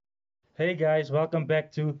Hey guys, welcome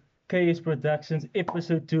back to KS Productions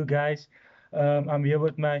episode 2, guys. I'm here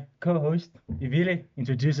with my co-host, Ivile.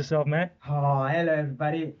 Introduce yourself, man. Oh, hello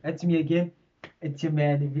everybody. It's me again. It's your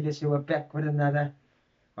man, Village. We're back with another,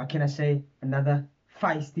 what can I say? Another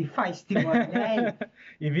feisty one. Hey.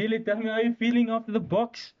 Ivile, tell me how you feeling after the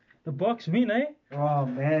box win, eh? Oh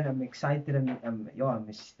man, I'm excited. I'm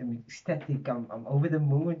ecstatic. I'm over the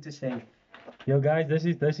moon to say. Yo guys,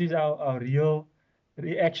 this is our real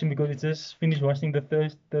reaction because we just finished watching the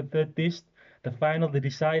third test, the final, the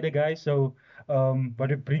decider, guys. So what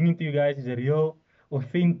we're bringing to you guys is a real,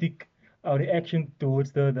 authentic reaction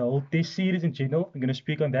towards the whole test series in general. We're gonna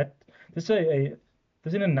speak on that. Just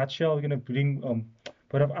in a nutshell, we're gonna bring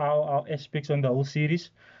part of our aspects on the whole series.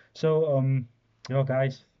 So yo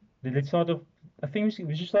guys, let's start off. I think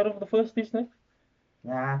we should start off with the first test, no?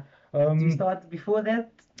 Yeah. Do we Um, start before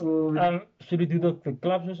that? Or should we do the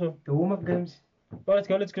clubs also? the warm-up games? Well, let's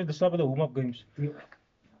go to the start with the warm-up games. Do-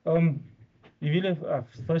 Um, you really,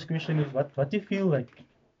 first question is what do you feel like?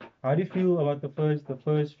 How do you feel about the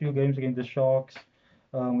first few games against the Sharks,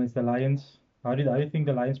 against the Lions? How do you think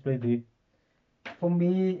the Lions played there? For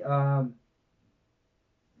me,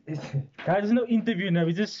 Guys, there's no interview now.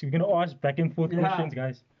 We're gonna ask back and forth yeah. questions,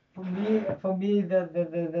 guys. For me,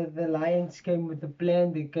 the Lions came with a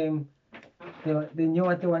plan. They knew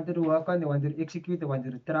what they wanted to work on. They wanted to execute. They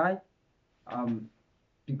wanted to try. Um,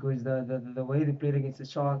 because the way they played against the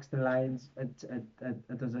Sharks, the Lions,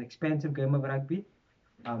 it was an expensive game of rugby.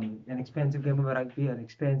 An expensive game of rugby, an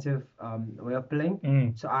expensive way of playing.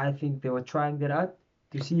 Mm. So I think they were trying that out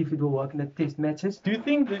to see if it will work in the test matches. Do you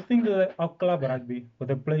think that our club rugby, with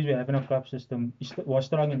the players we have in our club system, was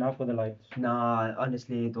strong enough for the Lions? Nah,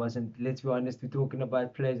 honestly, it wasn't. Let's be honest. We're talking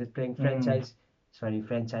about players that playing franchise. Sorry,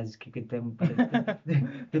 franchise cricket them, but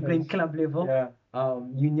they're playing club level, Yeah,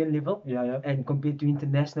 union level, yeah, yeah. and compared to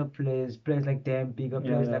international players like Dan Bigger, Yeah,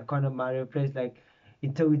 players yeah. like Conor Murray, players like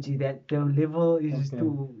Itoji, that their level is just Okay.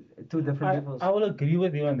 two different levels. I will agree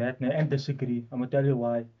with you on that, man, and disagree. I'm gonna tell you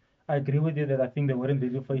why. I agree with you that I think they weren't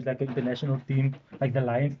ready to face like an international team like the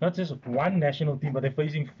Lions, not just one national team, but they're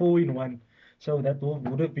facing four in one. So that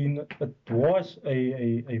would have been, it was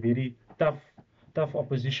a very tough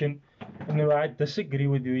opposition. And where I disagree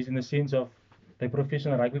with you is in the sense of the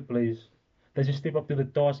professional rugby players. They just step up to the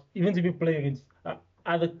task. Even if you play against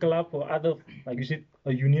other club or other, like you said,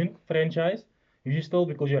 a union franchise, you should still,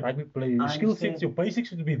 because you're a rugby player, your I skill sets, understand. your basics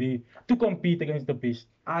should be there to compete against the best.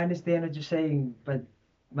 I understand what you're saying, but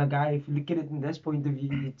my guy, if you look at it in this point of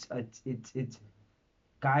view, it's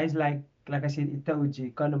guys like I said,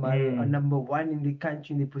 Itaúji, Conor Murray are number one in the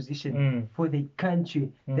country in the position Mm. for the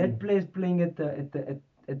country. Mm. That players playing at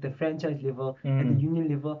the franchise level, at the Mm. union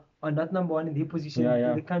level, are not number one in their position Yeah, in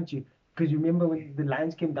yeah. the country. Because you remember when the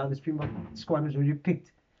Lions came down, the Springbok squad was already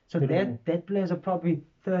picked. So True. that players are probably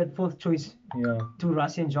third, fourth choice Yeah. to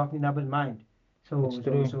Russia and Jacques Ninaber's mind. So It's so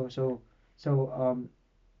true. so so so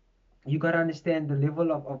you gotta understand the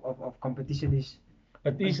level of competition is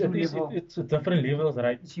It's a different levels,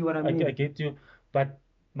 right? see what I mean? I get you, but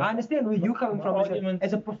I understand where you're coming my from. argument-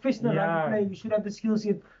 As a professional Yeah. rugby player, you should have the skill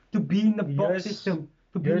set to be in the box Yes. system.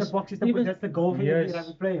 To be in the Yes. box system, because Even- that's the goal for every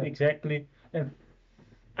rugby player. Exactly. And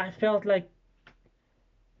I felt like,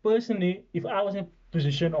 personally, if I was in a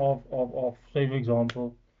position of say for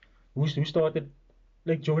example, who started,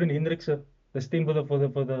 like Jordan Hendrickse, the stem for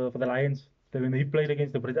the Lions, when he played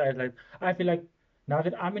against the British Isles, I feel like now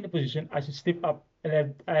that I'm in a position, I should step up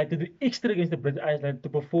and I had to do extra against the British Isles to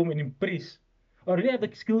perform and impress. I already have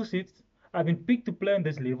the skill sets. I've been picked to play on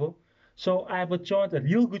this level, so I have a chance, a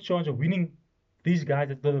real good chance of winning these guys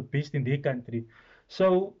that are the best in their country.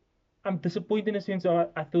 So I'm disappointed in a sense.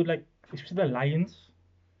 I thought, like, especially the Lions.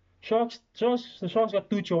 The Sharks got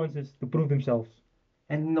two chances to prove themselves.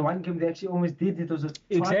 And in the one game they actually almost did. It was a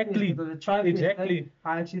Exactly. It was a try fest, Exactly. right?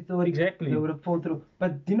 I actually thought Exactly. they would have pulled through.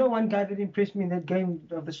 But you know, one guy that impressed me in that game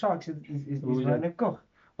of the Sharks is Who is that? Werner Koch.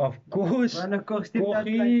 Of course. Werner Koch stepped out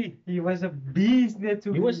Kochi. like he was a beast there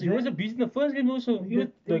too. He was a beast in the first game also.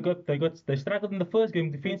 They struggled in the first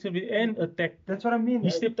game defensively and attack. That's what I mean. He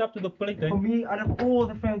stepped up to the plate. For me, out of all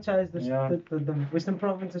the franchises, Yeah. the Western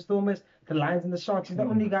Province, the Stormers, the Lions, and the Sharks, he's the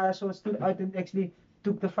only guy I saw stood out and actually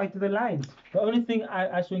took the fight to the Lions. The only thing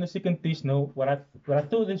I saw in the second test, no, what I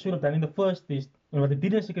thought they should have done in the first test, and what they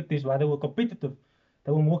did in the second test, while they were competitive,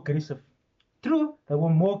 they were more aggressive. True, They were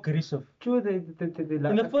more aggressive. true.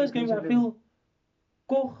 In the first game, I feel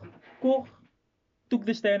Koch took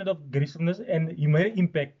the standard of aggressiveness and he made an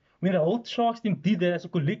impact. When the whole Sharks team did that as a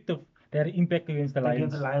collective, they had an impact against the they gave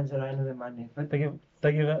Lions. the Lions a run of their money. They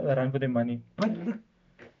give a run for their money. But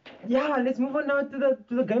Yeah, let's move on now to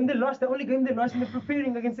the game they lost. The only game they lost in the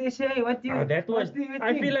preparing against ACA. What do you? That was. What do you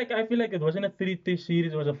I think? feel like it wasn't a 3-test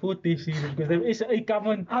series. It was a 4-test series because there is a come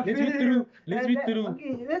on. I Let's feel be you. through. Let's And be through.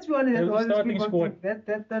 okay, let's be honest. There That was a was a starting Springbok squad.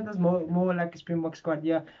 team. That was more like a Springbok squad.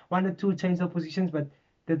 Yeah, 1 or 2 changed of positions, but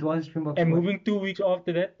that was a Springbok And squad. moving 2 weeks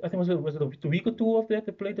after that, I think was it a week or two after that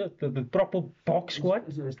they played the proper box squad.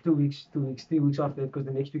 It was 2 weeks, 2 weeks, 3 weeks after that, because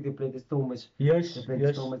the next week they played the Stormers. Yes, They played the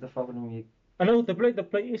yes. Stormers the following week. I know they played the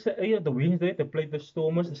Wednesday, they played the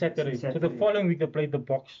Stormers the Saturday. So the Saturday. following week they played the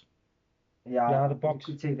box. Yeah, the box.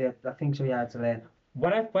 You could say that. I think so. Yeah, it's a land.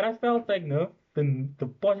 What I felt like the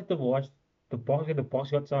positive was the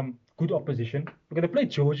box got some good opposition because they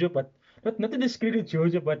played Georgia, but not to discredit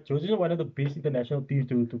Georgia, but Georgia is one of the best international teams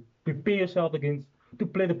to prepare yourself against to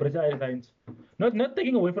play the British Airlines. Not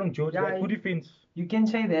taking away from Georgia, Yeah, good defense. You can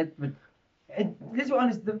say that, but let's be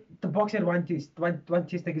honest. The Box had one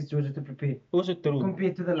test against Georgia to prepare, Also true.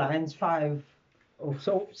 compared to the Lions 5 or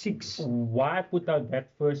So 6. why I put out that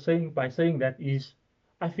first by saying that is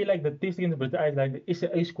I feel like the test against the British Airlines is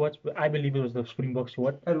a squad, but I believe it was the Springbok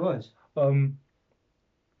squad. It was.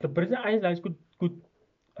 The British Airlines could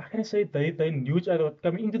how can I say they knew each other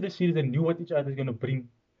coming into the series. They knew what each other is going to bring,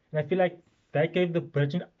 and I feel like that gave the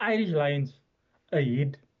British and Irish Lions a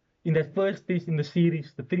hit in that first test in the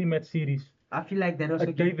series, the 3-match series. I feel like that also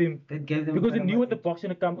It gave them because they knew what the Boks going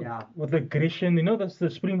to come Yeah. with aggression. You know, that's the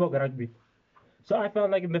Springbok rugby. So I felt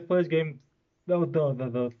like in the first game, the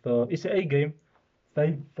SA game,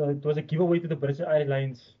 it was a giveaway to the British Irish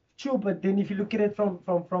Lions. True, but then if you look at it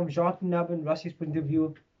from Jacques Nab and Russia's point of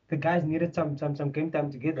view, the guys needed some game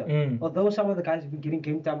time together. Although some of the guys have been getting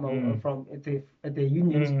game time from at their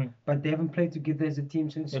unions, but they haven't played together as a team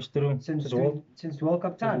since That's true. since World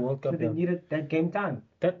Cup time. World Cup, so they yeah. needed that game time.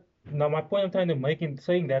 Now my point I'm trying to make in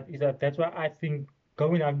saying that is that's why I think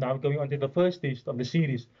going on to the first test of the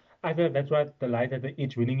series, I feel that's why the Lions had the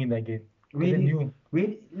edge winning in that game.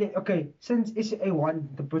 Okay, since SA won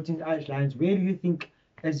the British Irish Lions, where do you think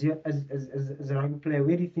as a rugby player,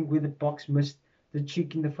 where do you think where the Boks missed the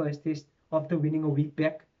trick in the first test after winning a week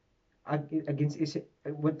back against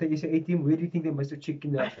with the SA team? Where do you think they missed the trick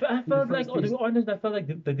in the? I felt like, to be honest, I felt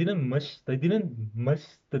like they didn't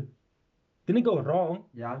go wrong.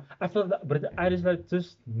 Yeah. I felt that, but the Irish like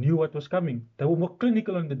just knew what was coming. They were more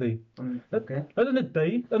clinical on the day. Okay. Not on the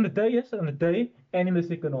day, on the day, and in the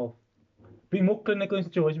second half. Being more clinical in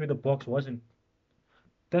situations where the Boks wasn't.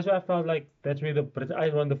 That's why I felt like that's where the British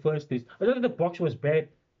Irish won the first test. I thought the Boks was bad.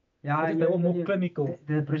 Yeah, They were more clinical.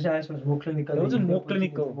 The British Irish was more clinical. They wasn't more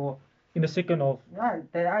clinical in the second half.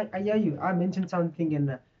 Yeah, I hear you. I mentioned something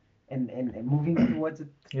and moving towards the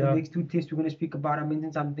next 2 tests we're going to speak about. I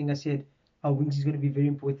mentioned something. I said how Wings is going to be very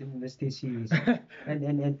important in this test series.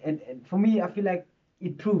 and for me, I feel like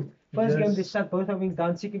it proved. First game they shut both our Wings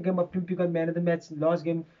down. Second game of Pimpy got man of the match. Last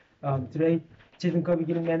game today, Chetan Kobe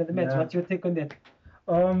getting man of the match. Yeah. What's your take on that?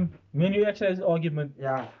 Me and you actually has an argument.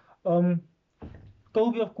 Yeah.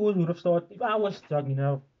 Kobe, of course, would have started. If I was struggling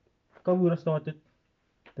now, Kobe would have started.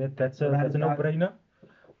 That's a no-brainer.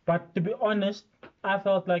 But to be honest, I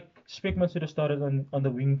felt like Speckman should have started on the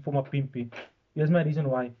wing for Mapimpi. Here's my reason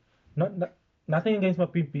why. Nothing against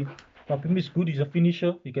Mapimpi. Mapimpi is good. He's a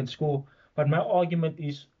finisher. He can score. But my argument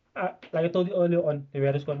is, like I told you earlier on, we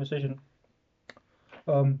had this conversation.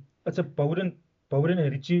 It's a Bowden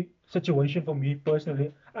and Richie situation for me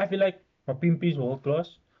personally. I feel like Mapimpi is world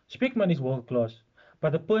class. Speckman is world class.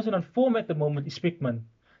 But the person on form at the moment is Speckman.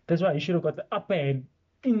 That's why he should have got the upper hand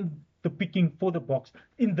in the picking for the Boks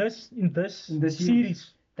in this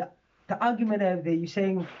series. The argument I have there, you're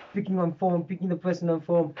saying picking on form, picking the person on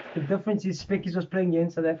form. The difference is Specky was playing here in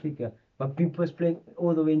South Africa, but Pimp was playing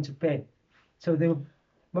all the way in Japan. So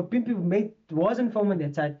Pimp wasn't form on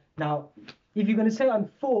that side. Now, if you're gonna say on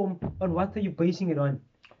form, on what are you basing it on?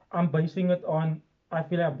 I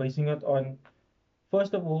feel like I'm basing it on,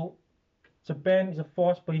 first of all, Japan is a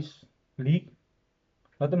fast-paced league,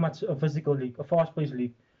 not a physical league, a fast-paced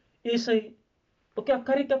league. Our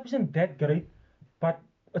Currie Cup isn't that great, but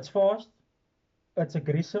it's fast, it's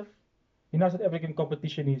aggressive. You know how South African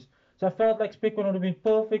competition is. So I felt like Speckman would have been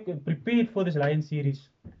perfect and prepared for this Lion series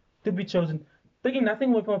to be chosen. Taking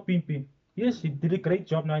nothing away from Pimpy. Yes, he did a great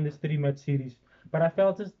job now in this 3-match series. But I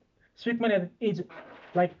felt just Speckman had an edge,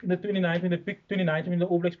 like in the 2019 when the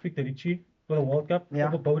All Blacks picked Richie for the World Cup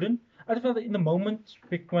over Bowden. I just felt that in the moment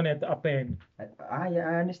Speckman had the upper hand. I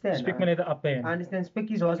understand. Speckman had the upper hand. I understand.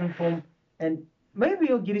 Specky's wasn't form, and maybe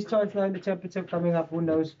he'll get his chance now in the championship coming up. Who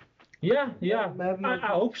knows? Yeah. I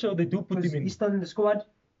hope so. They do put him in. He's still in the squad,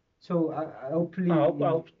 so hopefully. I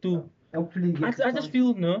hope too. Hopefully, I just feel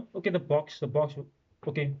okay. The Boks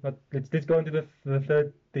okay, let's go into the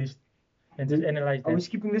third test and just analyze Are we that.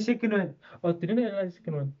 skipping the second one? Oh, didn't I analyze the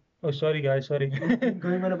second one? Oh, sorry guys, sorry.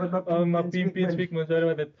 Going on about my My Pimpian Pimpian Speakman. Speakman, sorry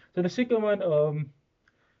about that. So the second one,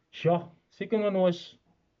 yeah, second one was,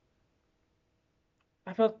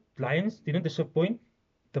 I felt Lions didn't disappoint.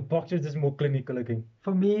 The box was just more clinical again.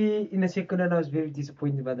 For me, in the second one, I was very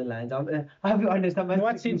disappointed by the Lions. I'll be honest. In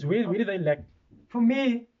what sense? Where did they lack? For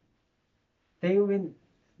me, they win.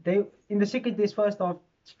 They in the second test, first off,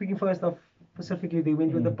 speaking first off specifically, they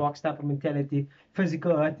went with the box type of mentality,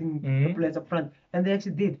 physical hurting the players up front, and they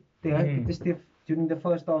actually did. They hurt Peter Stiff during the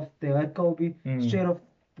first half. They hurt Kobe straight off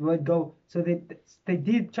the word go. So they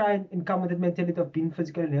did try and come with the mentality of being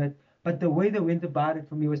physical and hurt. But the way they went about it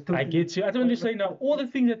for me was totally. I get you. I don't want to say now all the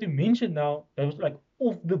things that you mentioned now. That was like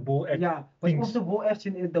off the ball. Yeah, but off the ball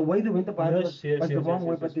action, the way they went about it was the wrong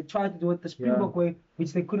way. But they tried to do it the Springbok way,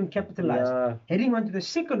 which they couldn't capitalize. Yeah. Heading on to the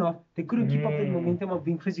second half, they couldn't keep up that momentum of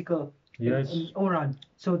being physical. Yes. All around.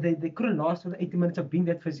 So they couldn't last for the 80 minutes of being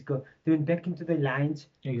that physical. They went back into the Lions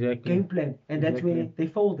game plan, and that's where they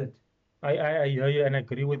folded. I hear you and I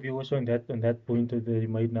agree with you also on that point that you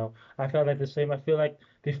made now. I felt like the same. I feel like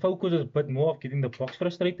they focus a bit more of getting the box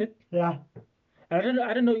frustrated. Yeah. I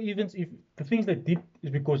don't know even if the things they did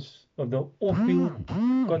is because of the off-field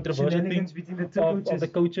controversial things between the two of the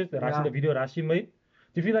coaches, the video Rashi made.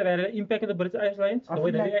 Do you feel like that had an impact on the British Irish Lions? The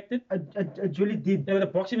way they reacted? It really did. Yeah, the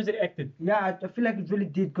box teams reacted. Yeah, I feel like it really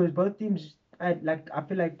did because both teams, I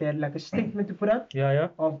feel like they had like a statement to put out. Yeah.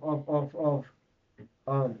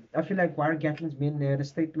 I feel like Warren Gatlin's men, they had a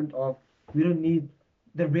statement of, we don't need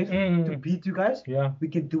the ref to beat you guys. Yeah. We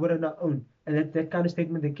can do it on our own. And that kind of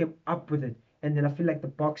statement, they came up with it. And then I feel like the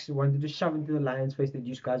box wanted to shove into the Lions' face that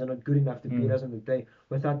you guys are not good enough to beat us on the day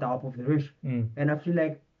without the help of the ref. And I feel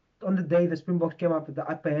like on the day the Springboks came up with the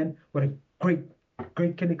upper hand, what a great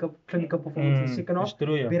clinical performance in the second half.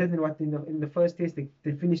 True, yeah. Better than what in the first test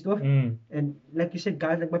they finished off. And like you said,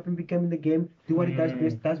 guys like Mapimpi became in the game, do what he does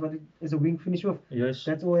best, that's what it is a wing finish off. Yes.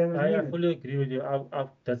 That's all I fully agree with you.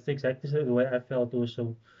 That's exactly the way I felt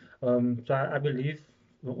also. So I believe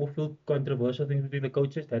the off-field controversial things between the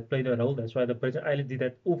coaches that played a role. That's why the British Island did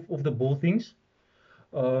that off the ball things.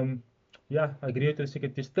 Yeah, I agree with the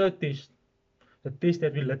second test. Third test, the test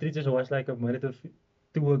that we literally just watched like a minute or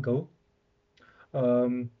two ago.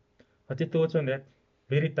 What's your thoughts on that?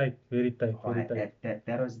 Very tight.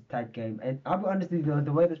 That was a tight game. And I'll be honest with you,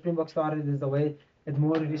 the way the Springboks started is the way it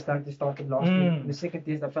more really started last week. In the second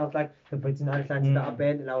test, I felt like the British Irish Lions did the up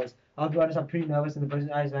end, and I'll be honest, I'm pretty nervous in the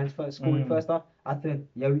British Irish Lions scoring first half. I thought,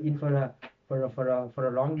 yeah, we're in for a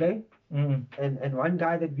long day. And one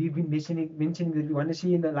guy that we've been mentioning that we want to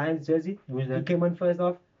see in the Lions jersey, he came on first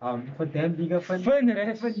half. For them, bigger fun.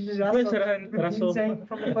 Russell. Saying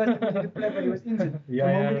from the first time he play, but he was injured. The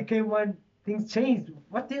moment he came on, things changed.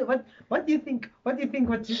 What do you think?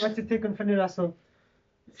 What's your take on Fanny Russell?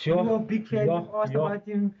 Sure. You were a big fan. You asked about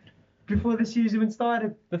him before the season even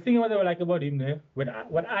started. The thing what I like about him,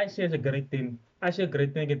 what I see as a great team, I see a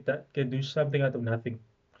great team can do something out of nothing.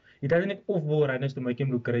 He doesn't need off-ball runners to make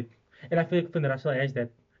him look great. And I feel like Van Russell has that.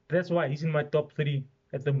 That's why he's in my top 3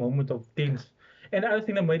 at the moment of things. And the other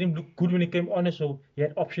thing that made him look good when he came on, so he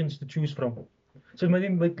had options to choose from. So it made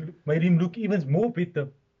him look even more better.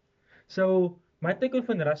 So my take on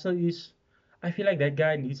Van Russell is, I feel like that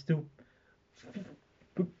guy needs to,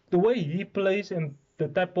 the way he plays and the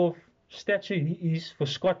type of stature he is for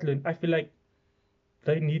Scotland, I feel like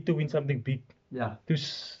they need to win something big. Yeah. To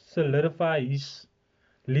solidify his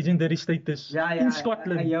legendary status in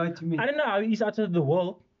Scotland. I hear what you mean. I don't know how he's outside of the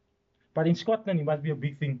world, but in Scotland he must be a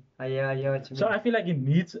big thing. I hear what you mean. So I feel like he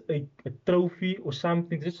needs a trophy or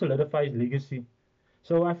something to just solidify his legacy.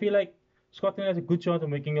 So I feel like Scotland has a good chance of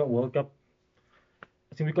making a World Cup.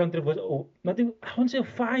 It's going to be controversial. Or not even, I won't say a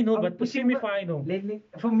final, but a semi-final.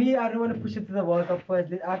 For me, I don't want to push it to the World Cup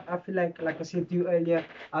first. I feel like I said to you earlier,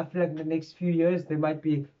 I feel like in the next few years they might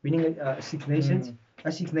be winning Six Nations,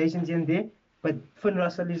 Six Nations in there. But Finn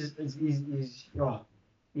Russell is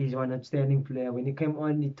he's one outstanding player. When he came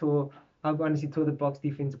on, he tore the box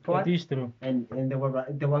defense apart. It is true. And they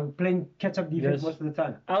were playing catch-up defense most of the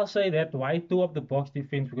time. I'll say that why tore up the box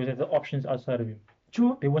defense because there's the options outside of him.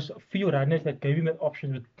 True. There was a few runners that gave him that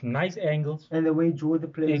options with nice angles. And the way he drew the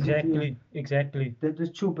players. Exactly. That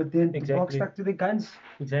was true, but then the box stuck to the guns.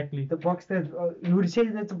 Exactly. The box that you would say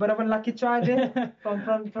that's a bit of a lucky try there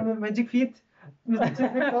from the magic feet.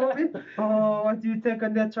 Oh, what do you take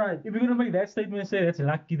on that try? If you're gonna make that statement and say that's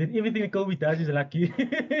lucky, then everything that Kobe does is lucky.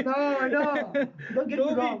 No. Don't get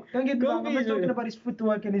me wrong. I'm not talking about his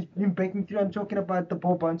footwork and him breaking through. I'm talking about the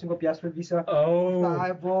ball bouncing off Jasper Visa. Oh, the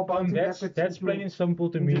high ball bouncing that's plain and simple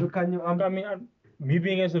to me. me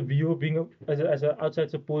being as a viewer, as a outside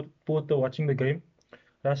supporter watching the game,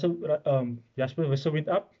 Jasper Visser went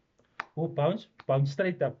up, bounced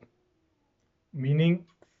straight up, meaning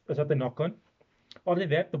is that a knock on. After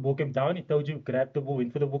that, the ball came down. He told you grab the ball,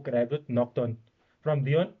 went for the ball, grabbed it, knocked on. From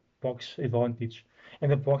there on, box advantage,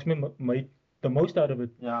 and the boxman made the most out of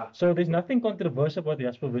it. Yeah. So there's nothing controversial about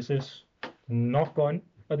Jasper Visser's knock on.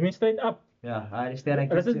 It went straight up. Yeah, I understand. I It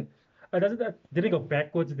get doesn't, you. it didn't go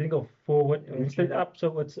backwards, it didn't go forward, it went straight up.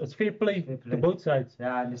 So it's fair play Fair to play. both sides.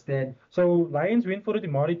 Yeah, I understand. So Lions went for it.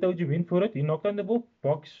 Imari told you went for it. He knocked on the ball.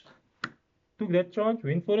 Box took that chance,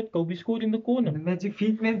 went for it. Kobe scored in the The corner. magic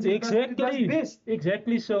feet, man. Exactly. Best.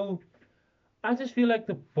 Exactly. So I just feel like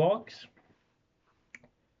the Box.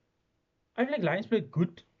 I feel like Lions played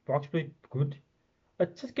good. Box played good.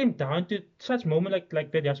 It just came down to such moment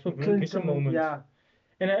like that Jasper Visser moment. Yeah.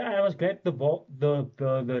 And I was glad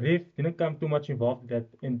the ref didn't come too much involved with that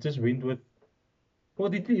and just went with. Well,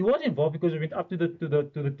 he was involved because he went up to the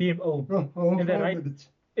TMO. Oh, And then 5 right- minutes.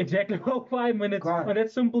 Exactly, about 5 minutes God. on that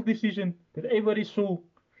simple decision that everybody saw.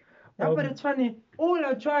 Yeah, but it's funny. All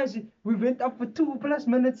our tries, we went up for 2+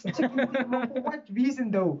 minutes checking them out. For what reason,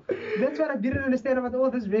 though? That's what I didn't understand about all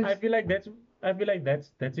this refs. I feel like that's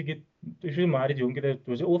a good. If you married Juncker, that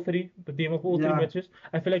was it all three, the team of all three Yeah. matches.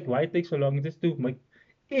 I feel like why it takes so long just to make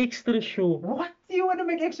extra sure. What do you want to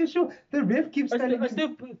make extra sure? The ref keeps telling I him,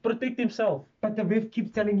 still protect himself. but the ref keeps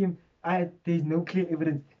telling him, there's no clear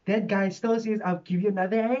evidence. That guy still says, I'll give you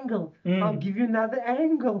another angle. I'll give you another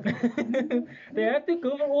angle. They had to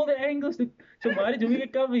cover all the angles. So Mari Juncker can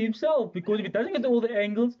cover himself because if he doesn't get all the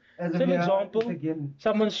angles, As for if, yeah, example, it's again.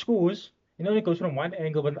 someone scores. You know, it goes from one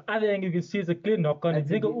angle, but the other angle you can see it's a clear knock on. It It's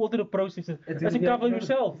didn't go again- all through the processes. It's That's a again, cover you know,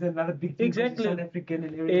 himself. It's another big thing. 'cause he's Exactly. South African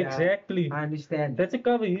and everything. Exactly. I understand. That's a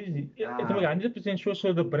cover. To Ah. make 100% sure,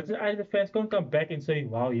 so the British Irish fans can't come back and say,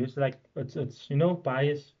 "Wow, he's like it's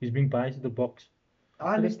bias. He's being biased in the box."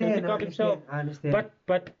 I understand. That's a cover himself. I understand.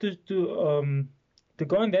 But to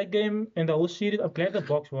go in that game and the whole series, I'm glad the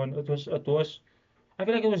box won. It was. I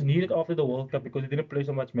feel like it was needed after the World Cup because they didn't play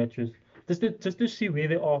so much matches. Just to see where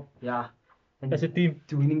they are Yeah. And as a team.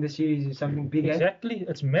 to winning the series is something big, eh? Exactly,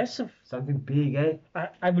 it's massive. Something big, eh?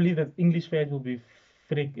 I believe that English fans will be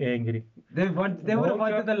freak angry. They would have World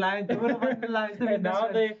wanted Cup. the Lions. They would have wanted the Lions to win And this now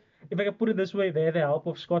one. if I can put it this way, they had the help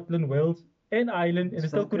of Scotland, Wales, and Ireland, and they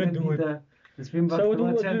still couldn't do beat it. The Springboks, So the it will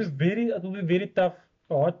world be champs. it will be very tough,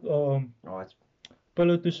 hard Oh, it's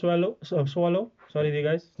pillow to swallow. Sorry, there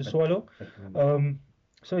guys, to swallow.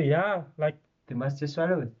 So yeah, like they must just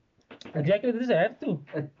swallow it. exactly, this have to.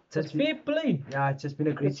 It's It's just fair play. yeah, it's just been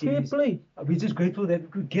a great It's fair series. play. We're just grateful that we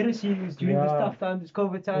could get a series during this Yeah. tough times, this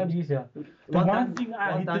COVID times. Yeah. The Well one done, thing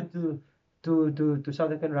I well done hated. to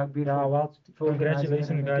South African rugby. Yeah, well, for organising congratulations,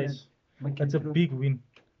 and making guys. making It's it a through. big win.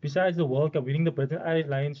 Besides the World Cup, winning the British Irish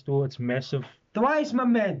Lions tour, it's massive. Twice, my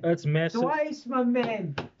man. It's massive. Twice, my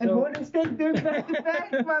man. And So- Golden State doing back to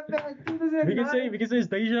back, my man. 2009. We can say it's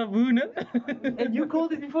deja vu, no? And you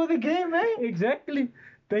called it before the game, eh? Exactly.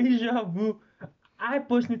 Deja vu. I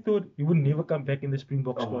personally thought he would never come back in the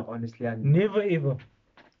Springbok Oh, squad. honestly, I Never ever.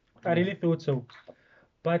 I really thought so.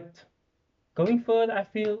 But going forward, I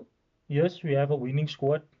feel yes, we have a winning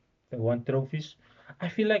squad. They won trophies. I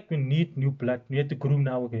feel like we need new blood. We have to groom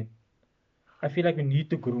now again. I feel like we need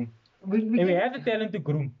to groom. we And we have the talent to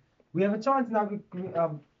groom. we have a chance now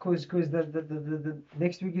because the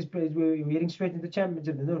next week is we're heading straight into the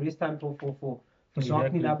championship. There's no rest time for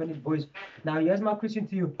Exactly. Zagni Nabani boys. Now here's my question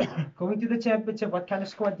to you: going to the championship, what kind of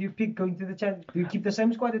squad do you pick going to the champ? Do you keep the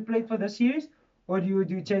same squad that played for this series, or do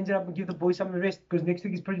you change it up and give the boys some rest? Because next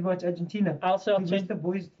week is pretty much Argentina. Also, Do you rest the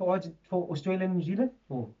boys for Australia and New Zealand?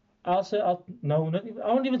 Or no, not even, I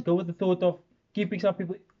won't even go with the thought of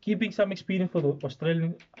keeping some experience for the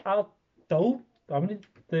Australian. How many?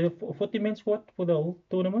 The 40-man squad for the whole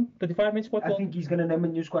tournament? 35-man squad? I think he's gonna name a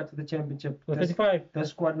new squad for the championship. for This- 35. The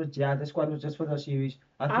squad was just for the series.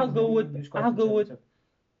 I think I'll he's go naming with- a new squad I'll for the go with- championship.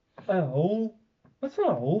 A whole. What's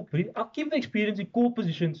a whole? I'll keep the experience in core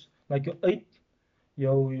positions like your 8,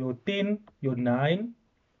 your 10, your 9.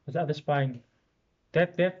 What's the other spine?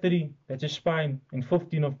 That 3, that's your spine, and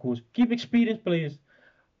 15 of course. Keep experienced players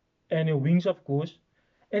and your wings of course,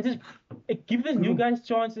 and just give these new guys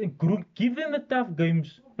chance and group. Give them the tough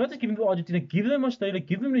games. Not just give them to Argentina. Give them Australia.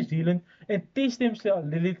 Give them New Zealand, and test themselves.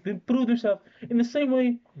 Let them prove themselves in the same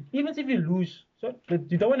way. Even if you lose, so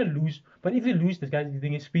you don't want to lose, but if you lose, this guys are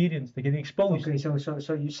getting experience. They're getting exposed. Okay, so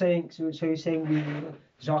you're saying we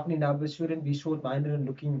Zagni Nabba shouldn't be short-minded and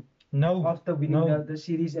looking No. after winning no. the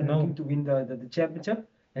series and No. looking to win the championship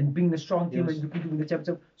and being the strong team Yes. and looking to win the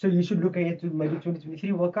championship. So you should look ahead to maybe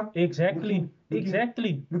 2023 World Cup. Exactly. Looking-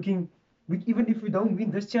 Exactly. Looking even if we don't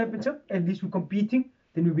win this championship, at least we're competing.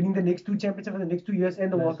 Then we're winning the next 2 championships for the next 2 years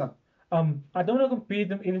and the World Yes. Cup. I don't want to compare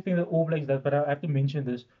them anything the All Blacks does, but I have to mention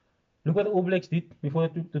this. Look what the All Blacks did before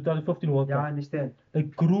the 2015 World Yeah, I Cup. understand. They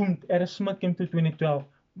groomed. Adam Smith came to 2012.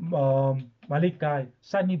 Malik Kai,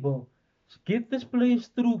 Sonny Bill. Get these players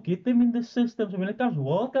through. Get them in the system. So when it comes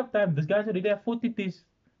World Cup time, these guys already have 40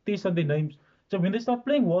 tests on their names. So when they start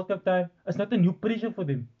playing World Cup time, it's not a new pressure for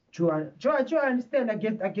them. True, I understand. I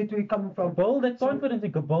get where you're coming from. Build that So- confidence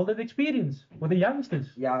and build that experience with the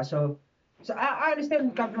youngsters. Yeah, so I understand where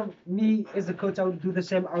you come from. Me as a coach, I would do the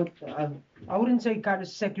same. I wouldn't say kind of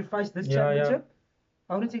sacrifice this Yeah, championship.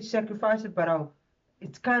 I wouldn't say sacrifice it, but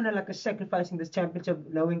it's kind of like a sacrificing this championship,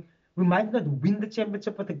 knowing we might not win the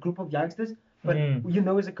championship with a group of youngsters, but you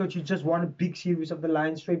know, as a coach, you just won a big series of the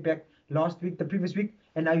Lions straight back last week, the previous week,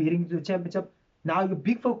 and now you're heading to the championship. Now your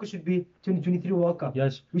big focus should be 2023 World Cup.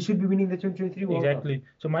 Yes. We should be winning the 2023 World Cup. Exactly.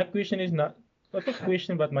 So my question is not a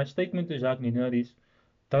question, but my statement to Jacques Nina is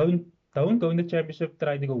don't go in the championship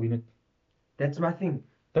try to go win it. That's my thing.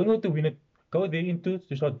 Don't go to win it. Go there into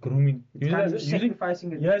to start grooming. It's kind of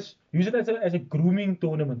sacrificing it Yes, use it as a grooming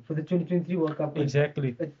tournament. for the 2023 World Cup.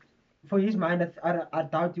 Exactly. For his mind, I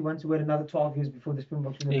doubt he wants to wait another 12 years before the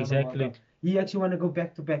Springboks win another World Exactly. Cup. He actually want to go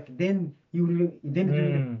back to back. Then he will then he's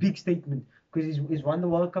doing a big statement because he's won the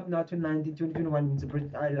World Cup now 2019, 2021 wins the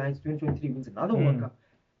British Airlines, 2023 wins another World Cup.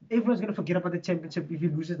 Everyone's gonna forget about the championship if he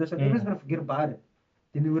loses this one. Everyone's gonna forget about it.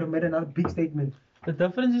 Then he would have made another big statement. The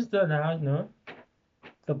difference is that now,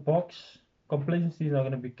 the box complacency is not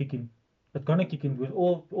gonna be kicking. It's gonna kick in because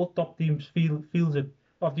all top teams feels it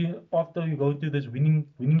after you go to this winning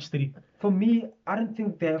streak. For me, I don't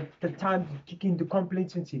think they have the time to kick into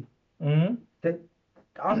complacency. That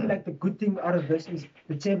I feel like the good thing out of this is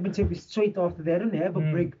the championship is straight after. They don't have a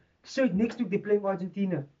break. Straight next week they play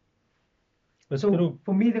Argentina. That's So true.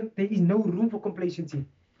 for me, there is no room for complacency.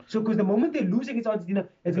 So because the moment they lose against Argentina,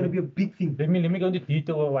 it's going to be a big thing. Let me go into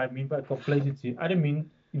detail of what I mean by complacency. I don't mean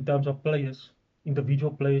in terms of players,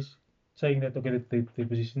 individual players, saying that okay, the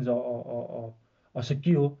positions are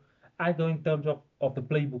secure. I go in terms of the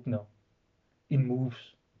playbook now, in moves,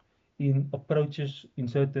 in approaches, in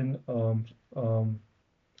certain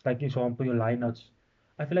like example your lineouts.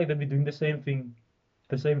 I feel like they'll be doing the same thing.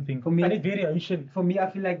 For me, I need variation. For me, I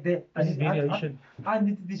feel like I need variation. I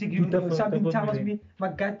need to disagree with you. Something tells me, my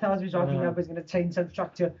gut tells me Joaquin Up is going to change some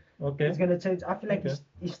structure. Okay. It's going to change. I feel like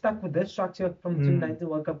he's stuck with this structure from the 2019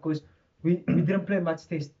 World Cup because we didn't play much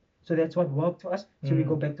test. So that's what worked for us. So we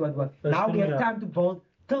go back to what worked. That's now true, we have yeah. time to build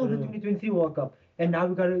till the 2023 World Cup. And now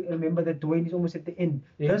we got to remember that Dwayne is almost at the end.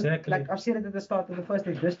 Exactly. Like I've said it at the start of the first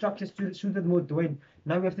day, this structure suited more Dwayne.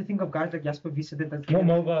 Now we have to think of guys like Jasper Wiese More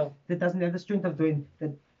mobile. that doesn't have the strength of Dwayne.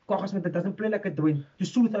 That Kwagga that doesn't play like a Dwayne to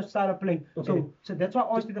suit our style of playing. Okay. So that's why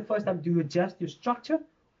I asked you the first time, do you adjust your structure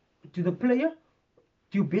to the player,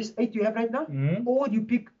 to your best 8 you have right now? Or do you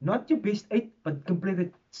pick not your best 8 but can play the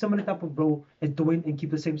similar type of role as Dwayne and keep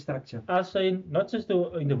the same structure? I was saying not just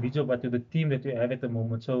to individual but to the team that you have at the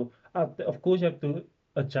moment. So of course you have to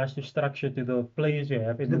adjust your structure to the players you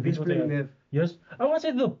have. The best individuals player you have. Yes, I won't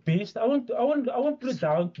say the best. I want put it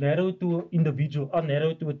down narrow to individual or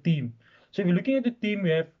narrow to a team. So if you're looking at the team,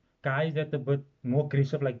 you have guys that are a bit more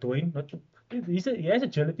aggressive like Dwayne. He has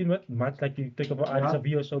agility, not much like you think about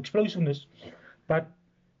Xavier, so explosiveness. But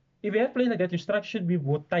if you have players like that, your structure should be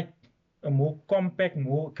more tight, more compact,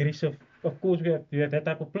 more aggressive. Of course, you have that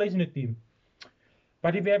type of players in the team.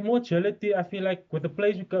 But if you have more agility, I feel like with the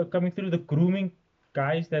players coming through the grooming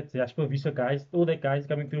guys, that Jasper Wiese guys, all the guys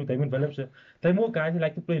coming through, Damon Phillips, they're more guys who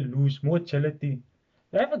like to play loose, more agility.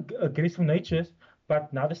 They have aggressive natures,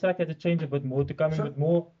 but now the structure has to change a bit more to come in with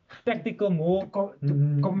more tactical, more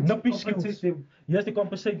nippy skills. Them. Yes, to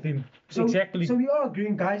compensate them. So, Exactly. So we are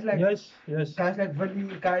agreeing, guys like Yes. guys like Willie,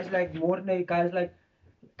 guys like Mornay, guys like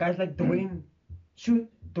Dwayne,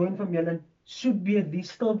 Dwayne from Yellen should be at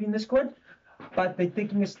least still be in the squad, but they're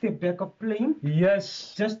taking a step back of playing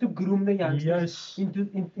Yes. just to groom the youngsters Yes. into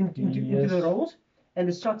the roles, and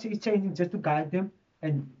the structure is changing just to guide them.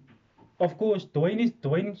 And Of course,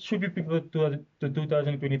 Dwayne should be picked to the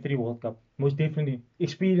 2023 World Cup. Most definitely.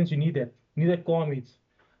 Experience, you need that. You need that comments.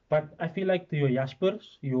 But I feel like your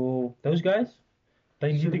Jaspers, those guys,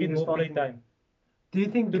 they need Should to be get the more play starting. time. do you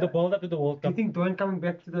think To the build up to the World do you Cup. think Dwayne coming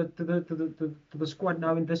back to the squad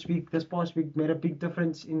now in this past week made a big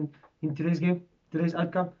difference in today's game, today's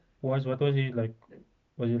outcome? What was he like?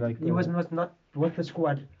 Was he like? He was not with the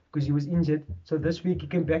squad because he was injured. So this week he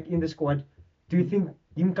came back in the squad. Do you think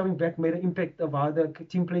him coming back made an impact of how the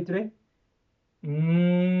team played today?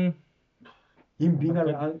 Mm, Him being I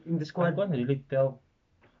around in the I squad? can't really tell.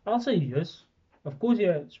 I'll say yes. Of course,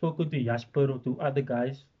 yeah, spoken to Jasper or to other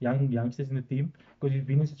guys, youngsters in the team, because we've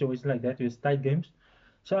been in situations like that with tight games.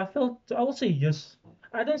 So I will say yes.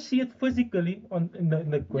 I don't see it physically in the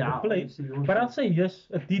when they Yeah, play, obviously, but I'll also. say yes,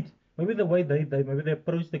 it did. Maybe the way they maybe they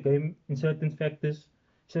approach the game in certain factors,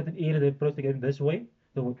 certain areas they approach the game this way.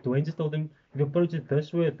 The Rangers told them if you approach it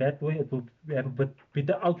this way or that way, it will have a bit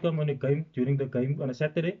better outcome on the game during the game on a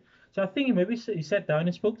Saturday. So I think maybe he sat down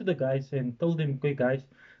and spoke to the guys and told them, okay, guys,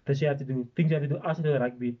 this you have to do, things you have to do outside of the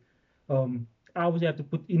rugby. Hours you have to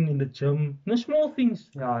put in the gym. No small things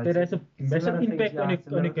Yeah, that has a it's a lot massive of things. impact Yeah, it's a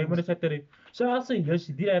on lot a of game on a things. Saturday. So I'll say yes,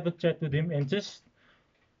 he did have a chat with him and just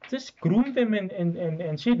groom them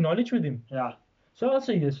and share knowledge with him. Yeah. So I'll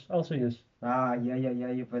say yes. I'll say yes.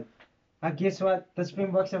 Yeah. But I guess what the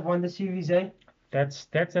Springboks have won the series, eh? That's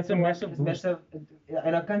a So what? massive It's boost. massive,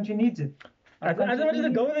 and our country needs it. Our I don't country want you to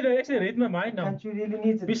really, go there. I actually read my our mind now. country really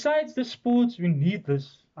needs it. Besides the sports, we need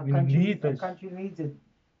this. Our We country, need our this. country needs it.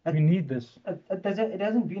 We need this. It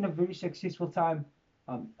hasn't been a very successful time.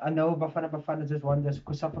 I know Bafana just won the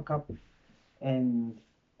Kusafa Cup, and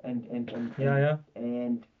Yeah.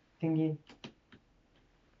 and thingy.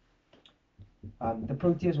 The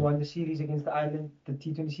Proteas won the series against the Island, the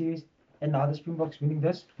T20 series, and now the Springboks winning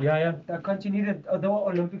this. Yeah. The country needed, although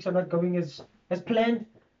Olympics are not going as planned,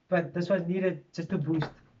 but this was needed just to boost.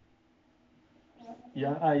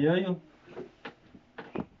 Yeah, I hear you.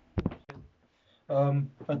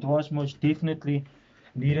 It was most definitely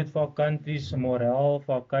needed for our countries, morale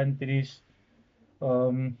for our countries.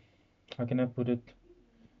 How can I put it?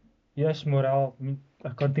 Yes, morale. I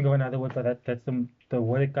can't think of another word for that. That's the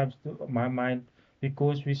word that comes to my mind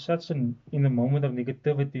because we're such in a moment of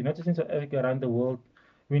negativity, not just in South Africa, around the world.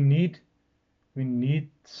 We need we need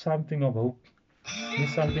something of hope. Need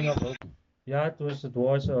something of hope. Yeah, it was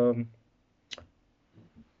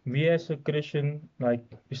me as a Christian, like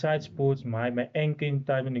besides sports, my anchor in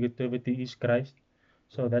time of negativity is Christ.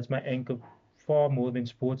 So that's my anchor far more than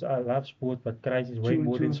sports. I love sports, but Christ is way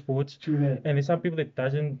more than sports. True that. And there's some people that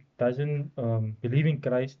doesn't believe in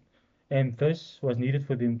Christ, and this was needed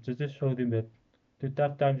for them to just show them that through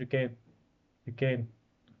tough times you can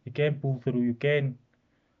you can pull through, you can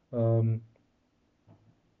um,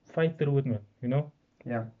 fight through it, man. You know.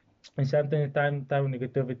 Yeah. And sometimes in time of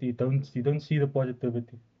negativity, you don't see the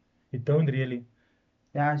positivity. You don't really.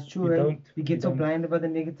 Yeah, it's You true. Eh? don't. You You get so don't. blinded by the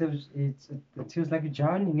negatives, it feels like you're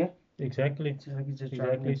drowning. Eh? Exactly. It feels like you're just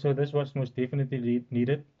Exactly. drowning. So this was most definitely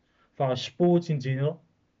needed for our sports in general,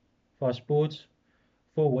 for our sports,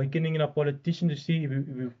 for awakening in our politicians to see if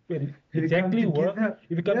If we exactly come work, together,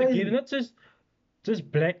 if we come yeah, together, not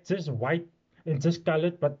just black, just white, and just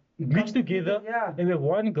colored, but we mixed come together, yeah. and with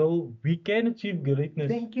one goal, we can achieve greatness.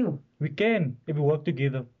 Thank you. We can if we work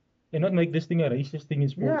together, and not make this thing a racist thing in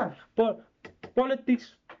sports. Yeah. But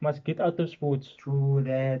politics must get out of sports. True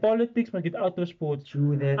that. Politics must get out of sports.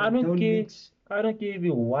 True that. I don't care. mix. I don't care if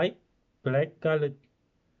you're white, black, colored.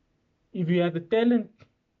 If you have the talent,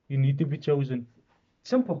 you need to be chosen.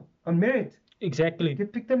 Simple. On merit. Exactly.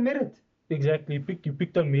 Get picked on merit. Exactly. You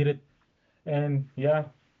picked on merit. And yeah.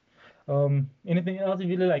 Anything else you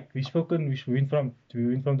really like? We went from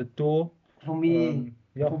the tour. For me,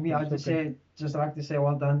 Yeah, I'd just like to say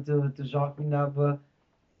well done to Jacques Minaba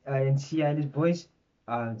and Sia and his boys.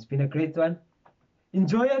 It's been a great one.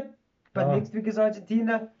 Enjoy it. But Ah. next week is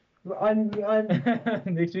Argentina. We're on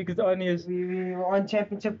Next week is on, yes. we're on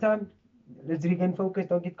championship time. Let's regain focus.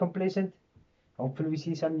 Don't get complacent. Hopefully we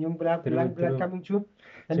see some young blood True. coming through.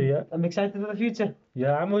 And So, yeah. I'm excited for the future.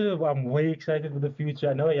 Yeah, I'm way excited for the future.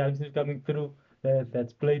 I know youngsters coming through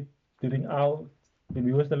that's played during when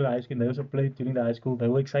we were still in high school. They also played during the high school. They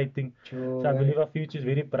were exciting. True. So I believe our future is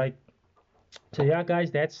very bright. So yeah,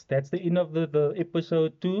 guys, that's the end of the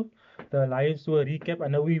episode 2, the Lions Tour recap. I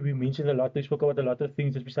know we mentioned a lot. We spoke about a lot of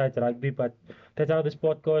things just besides rugby, but that's how this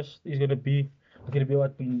podcast is gonna be. It's gonna be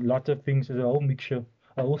about lots of things. It's a whole mixture,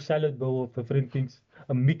 a whole salad bowl of different things,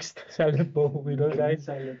 a mixed salad bowl. You know, guys.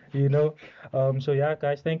 You know. So yeah,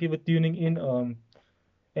 guys, thank you for tuning in.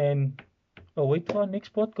 And wait for our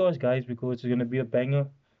next podcast, guys, because it's gonna be a banger.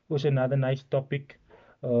 Also another nice topic.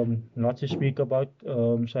 Lots to speak about.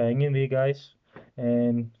 So hang in there, guys,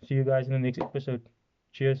 and see you guys in the next episode.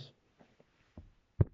 Cheers.